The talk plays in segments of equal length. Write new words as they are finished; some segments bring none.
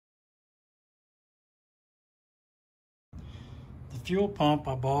The fuel pump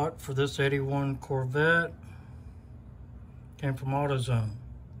I bought for this 81 Corvette came from AutoZone.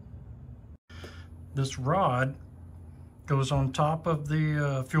 This rod goes on top of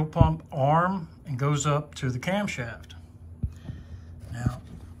the fuel pump arm and goes up to the camshaft. Now,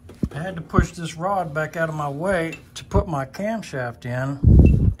 I had to push this rod back out of my way to put my camshaft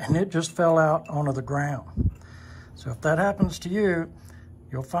in, and it just fell out onto the ground. So if that happens to you,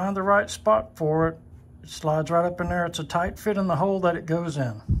 you'll find the right spot for it. It slides right up in there. It's a tight fit in the hole that it goes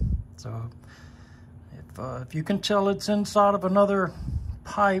in. So if you can tell it's inside of another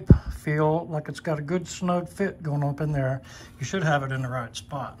pipe, feel like it's got a good snug fit going up in there, you should have it in the right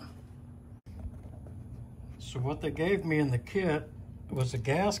spot. So what they gave me in the kit was a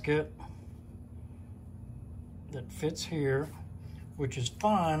gasket that fits here, which is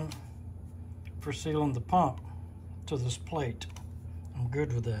fine for sealing the pump to this plate. I'm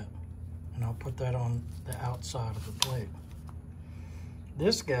good with that. And I'll put that on the outside of the plate.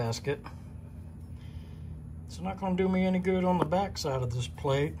 This gasket, it's not going to do me any good on the back side of this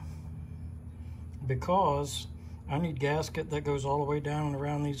plate because I need gasket that goes all the way down and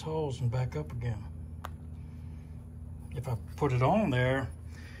around these holes and back up again. If I put it on there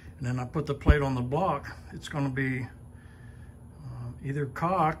and then I put the plate on the block, it's going to be either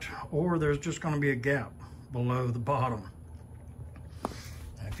cocked or there's just going to be a gap below the bottom.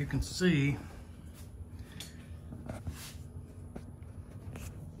 Now, if you can see,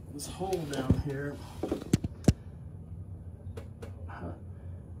 this hole down here,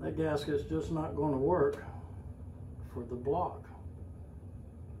 that gasket's just not going to work for the block.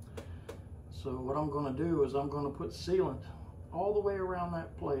 So what I'm going to do is I'm going to put sealant all the way around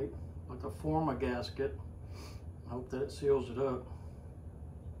that plate, like a Forma gasket. I hope that it seals it up.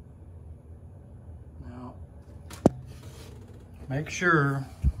 Now, make sure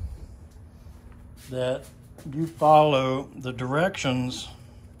that you follow the directions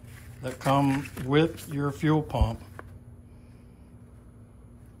that come with your fuel pump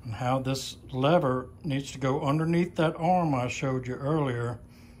and how this lever needs to go underneath that arm I showed you earlier,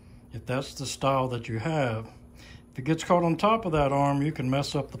 if that's the style that you have. If it gets caught on top of that arm, you can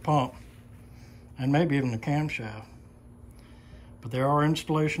mess up the pump and maybe even the camshaft. But there are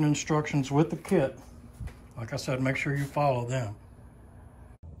installation instructions with the kit. Like I said, make sure you follow them.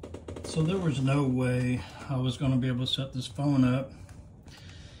 So there was no way I was going to be able to set this phone up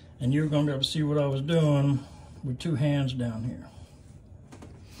and you're going to be able to see what I was doing with two hands down here.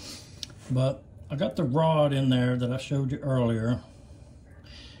 But I got the rod in there that I showed you earlier,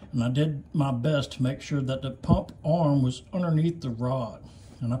 and I did my best to make sure that the pump arm was underneath the rod.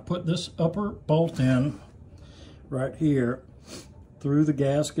 And I put this upper bolt in right here through the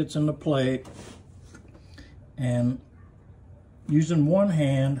gaskets and the plate, and using one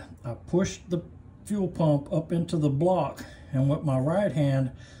hand I pushed the fuel pump up into the block, and with my right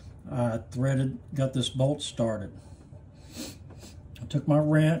hand I got this bolt started. I took my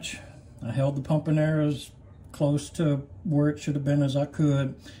wrench, I held the pump in there as close to where it should have been as I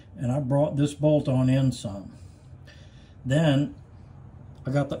could, and I brought this bolt on in some. Then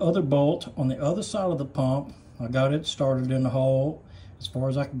I got the other bolt on the other side of the pump. I got it started in the hole as far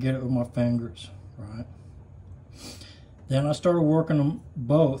as I could get it with my fingers, right? Then I started working them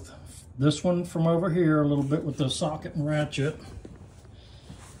both. This one from over here a little bit with the socket and ratchet,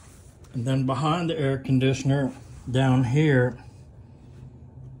 and then behind the air conditioner down here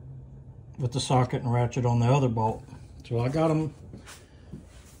with the socket and ratchet on the other bolt. So I got them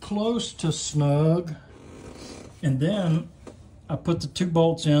close to snug, and then I put the two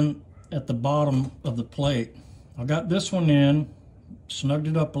bolts in at the bottom of the plate. I got this one in, snugged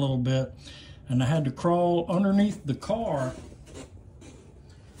it up a little bit, and I had to crawl underneath the car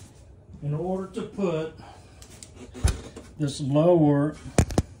in order to put this lower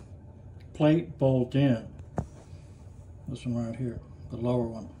plate bolt in. This one right here, the lower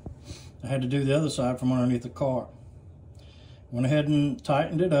one. I had to do the other side from underneath the car. Went ahead and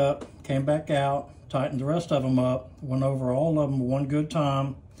tightened it up, came back out, tightened the rest of them up, went over all of them one good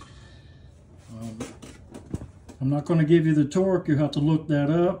time. I'm not going to give you the torque, you have to look that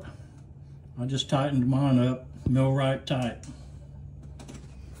up. I just tightened mine up, mill-right tight.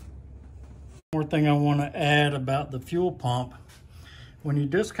 One more thing I want to add about the fuel pump. When you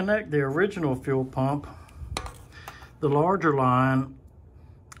disconnect the original fuel pump, the larger line,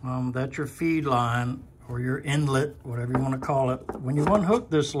 that's your feed line or your inlet, whatever you want to call it. When you unhook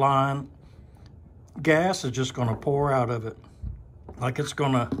this line, gas is just going to pour out of it like it's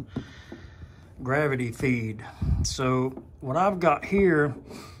going to gravity feed. So what I've got here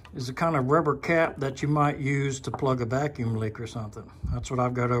is a kind of rubber cap that you might use to plug a vacuum leak or something. That's what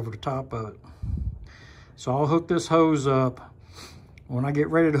I've got over the top of it. So I'll hook this hose up When I get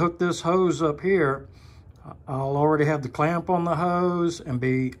ready to hook this hose up here, I'll already have the clamp on the hose and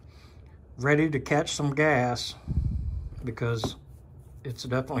be ready to catch some gas, because it's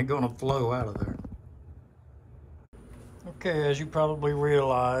definitely going to flow out of there. Okay, as you probably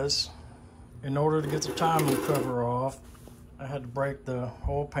realize, in order to get the timing cover off, I had to break the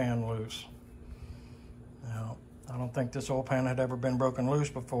oil pan loose. Now, I don't think this oil pan had ever been broken loose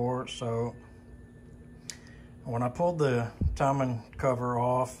before, so when I pulled the timing cover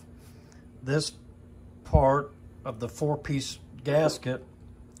off, this part of the 4-piece gasket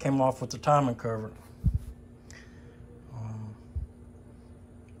came off with the timing cover.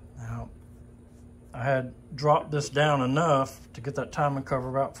 Now, I had dropped this down enough to get that timing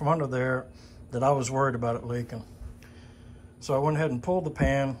cover out from under there that I was worried about it leaking. So I went ahead and pulled the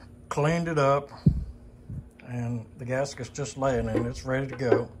pan, cleaned it up, and the gasket's just laying in it. It's ready to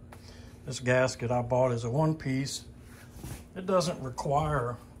go. This gasket I bought is a 1-piece. It doesn't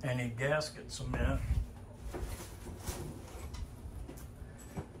require any gasket cement.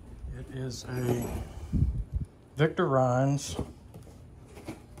 It is a Victor Rhines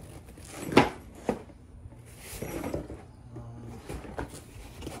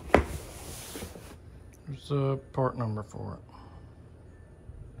there's a part number for it.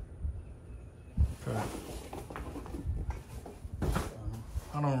 Okay.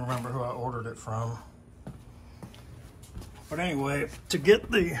 I don't remember who I ordered it from. But anyway, to get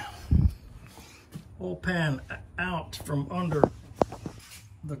the oil pan out from under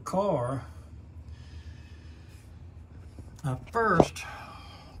the car, I first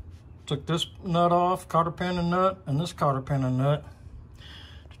took this nut off, cotter pin and nut, and this cotter pin and nut,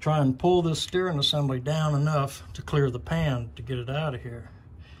 to try and pull this steering assembly down enough to clear the pan to get it out of here.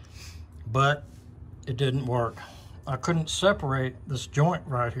 But it didn't work. I couldn't separate this joint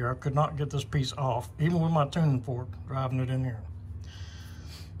right here. I could not get this piece off, even with my tuning fork driving it in here.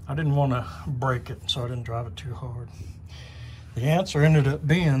 I didn't want to break it, so I didn't drive it too hard. The answer ended up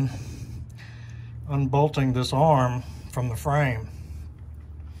being unbolting this arm from the frame.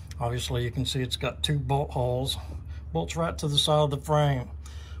 Obviously, you can see it's got 2 bolt holes. Bolts right to the side of the frame.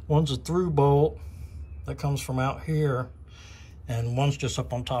 One's a through bolt that comes from out here, and one's just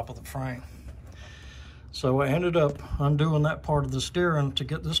up on top of the frame. So I ended up undoing that part of the steering to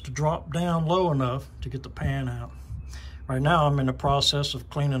get this to drop down low enough to get the pan out. Right now I'm in the process of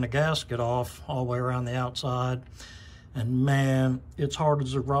cleaning the gasket off all the way around the outside, and man, it's hard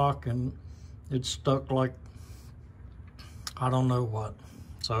as a rock and it's stuck like I don't know what.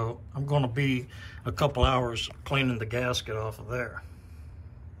 So I'm going to be a couple hours cleaning the gasket off of there.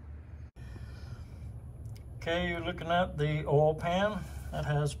 Okay, you're looking at the oil pan that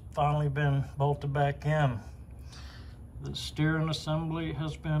has finally been bolted back in. The steering assembly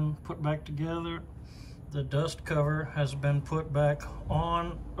has been put back together. The dust cover has been put back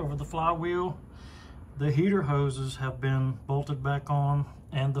on over the flywheel. The heater hoses have been bolted back on,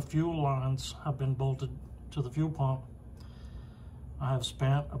 and the fuel lines have been bolted to the fuel pump. I have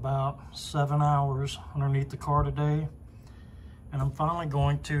spent about 7 hours underneath the car today, and I'm finally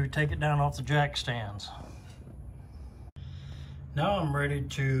going to take it down off the jack stands. Now I'm ready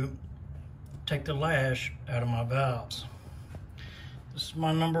to take the lash out of my valves. This is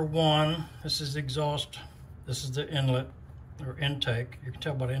my number 1. This is the exhaust. This is the inlet or intake. You can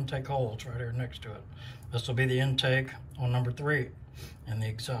tell by the intake hole, it's right here next to it. This will be the intake on number 3 and the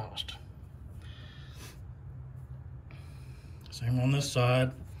exhaust. Same on this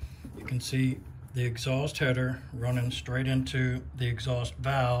side. You can see the exhaust header running straight into the exhaust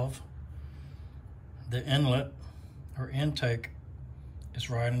valve. The inlet or intake is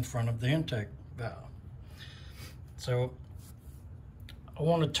right in front of the intake valve. So I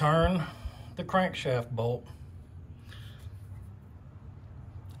want to turn the crankshaft bolt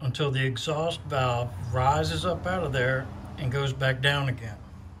until the exhaust valve rises up out of there and goes back down again.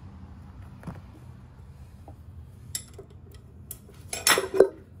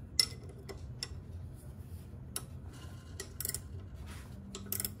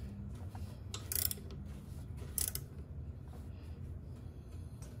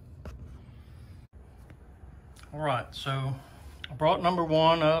 All right, so I brought number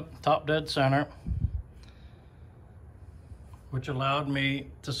 1 up top dead center, which allowed me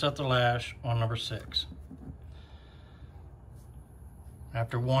to set the lash on number 6.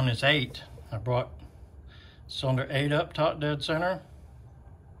 After 1 is 8, I brought cylinder 8 up top dead center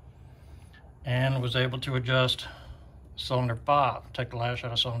and was able to adjust cylinder 5, take the lash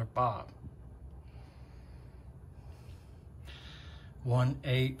out of cylinder 5. 1,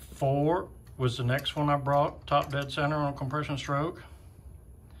 8, 4 was the next one I brought top dead center on compression stroke,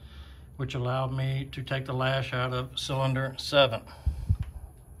 which allowed me to take the lash out of cylinder 7.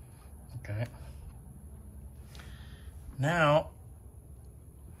 Now,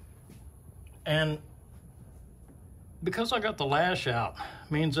 and because I got the lash out,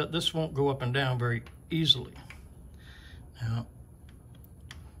 means that this won't go up and down very easily. Now,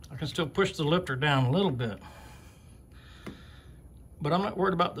 I can still push the lifter down a little bit, but I'm not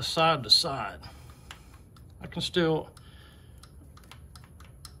worried about the side to side. I can still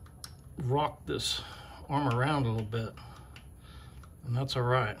rock this arm around a little bit, and that's all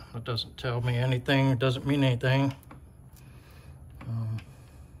right. That doesn't tell me anything, it doesn't mean anything.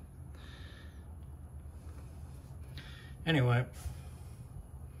 Anyway,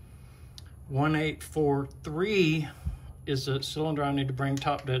 1843 is the cylinder I need to bring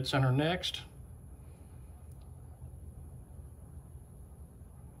top dead center next.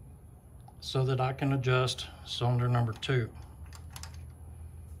 So that I can adjust cylinder number 2.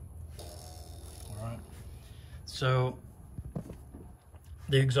 All right. So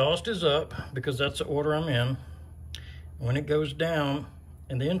the exhaust is up because that's the order I'm in. When it goes down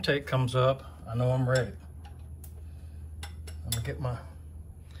and the intake comes up, I know I'm ready. I'm gonna get my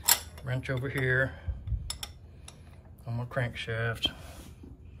wrench over here on my crankshaft.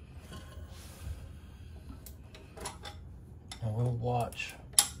 And we'll watch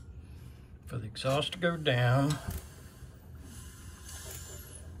for the exhaust to go down.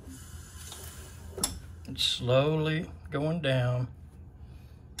 It's slowly going down.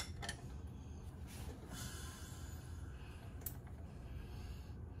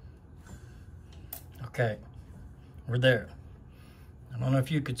 Okay, we're there. I don't know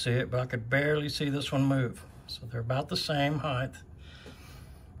if you could see it, but I could barely see this one move. So they're about the same height.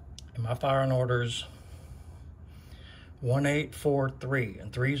 And my firing order's 1843,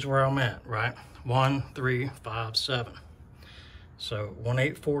 and 3 is where I'm at, right? 1, 3, 5, 7. So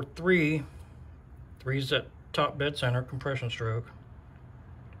 1843, 3 is at top dead center compression stroke,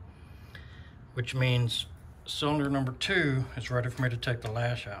 which means cylinder number 2 is ready for me to take the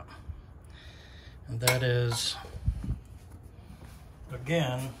lash out. And that is,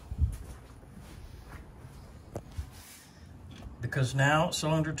 again, because now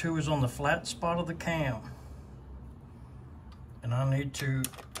cylinder 2 is on the flat spot of the cam, and I need to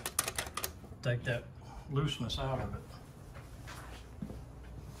take that looseness out of it.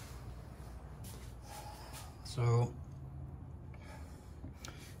 So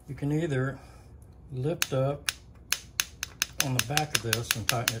you can either lift up on the back of this and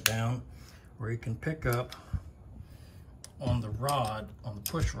tighten it down, or you can pick up on the rod, on the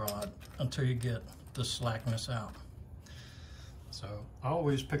push rod, until you get the slackness out. So I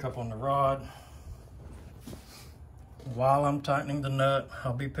always pick up on the rod. While I'm tightening the nut,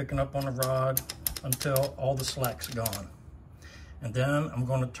 I'll be picking up on the rod until all the slack's gone. And then I'm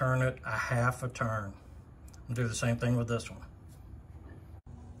going to turn it a half a turn. I'll do the same thing with this one.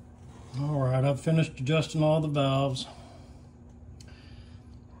 All right, I've finished adjusting all the valves.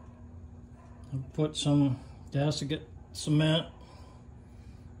 I've put some gasket cement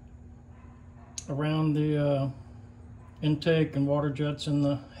around the intake and water jets in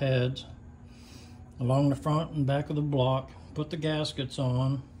the heads, along the front and back of the block. Put the gaskets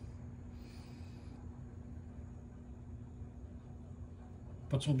on.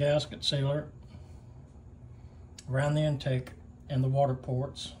 Put some gasket sealer around the intake and the water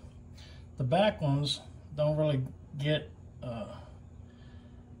ports. The back ones don't really get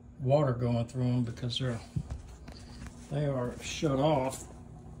water going through them because they are shut off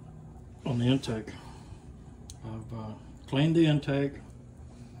on the intake. I've cleaned the intake,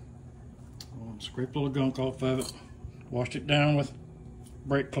 scraped a little gunk off of it, washed it down with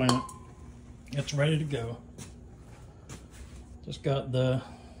brake cleaner. It's ready to go. Just got the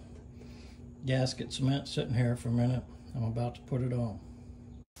gasket cement sitting here for a minute. I'm about to put it on.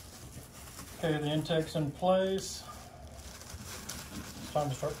 Okay, the intake's in place. It's time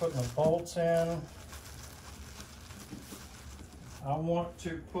to start putting the bolts in. I want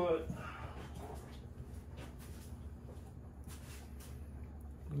to put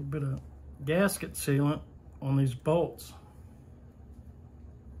a little bit of gasket sealant on these bolts.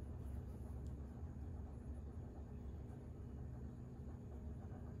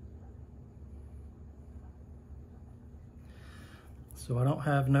 So I don't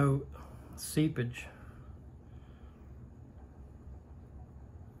have no seepage.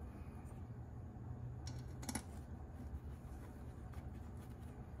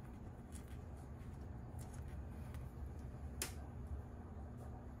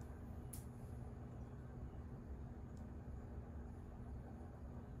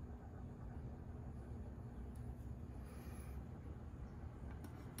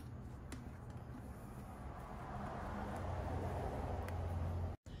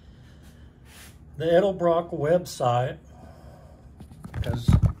 The Edelbrock website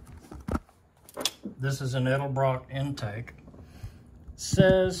This is an Edelbrock intake.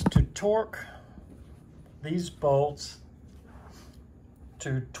 Says to torque these bolts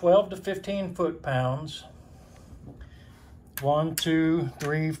to 12 to 15 foot-pounds. 1, 2,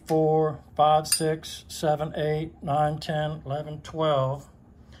 3, 4, 5, 6, 7, 8, 9, 10, 11, 12.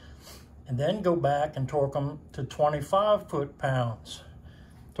 And then go back and torque them to 25 foot-pounds.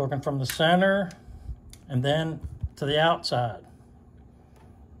 Torquing from the center and then to the outside.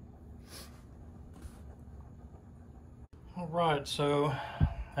 All right, so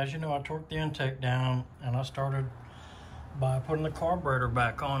as you know, I torqued the intake down and I started by putting the carburetor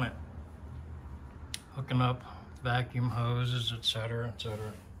back on it, hooking up vacuum hoses, etc., etc.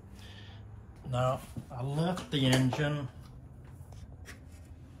 Now, I left the engine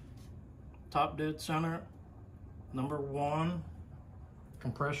top dead center, number 1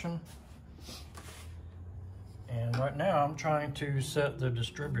 compression, and right now I'm trying to set the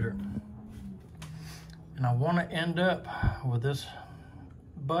distributor, and I want to end up with this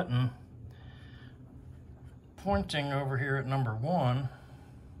button pointing over here at number 1.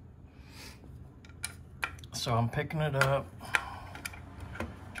 So I'm picking it up,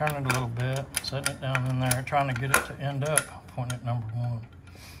 turning it a little bit, setting it down in there, trying to get it to end up pointing at number 1.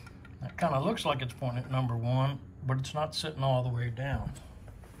 It kind of looks like it's pointing at number 1, but it's not sitting all the way down.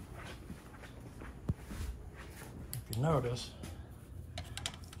 If you notice,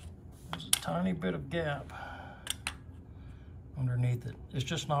 there's a tiny bit of gap underneath it. It's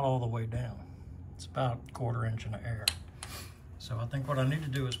just not all the way down. It's about a 1/4 inch in the air. So I think what I need to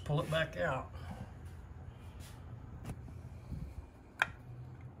do is pull it back out.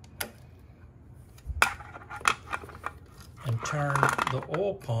 And turn the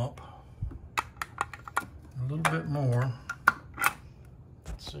oil pump a little bit more.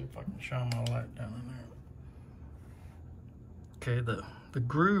 Let's see if I can shine my light down in there. Okay, the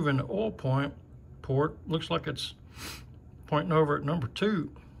groove in the oil port looks like it's pointing over at number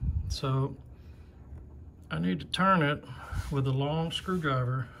 2. So I need to turn it with a long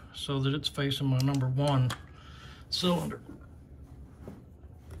screwdriver so that it's facing my number 1 cylinder.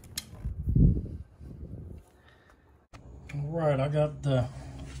 All right, I got the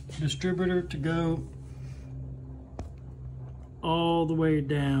distributor to go all the way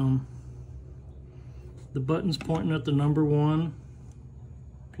down. The button's pointing at the number 1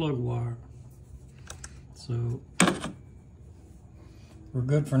 plug wire. So we're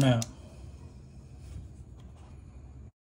good for now.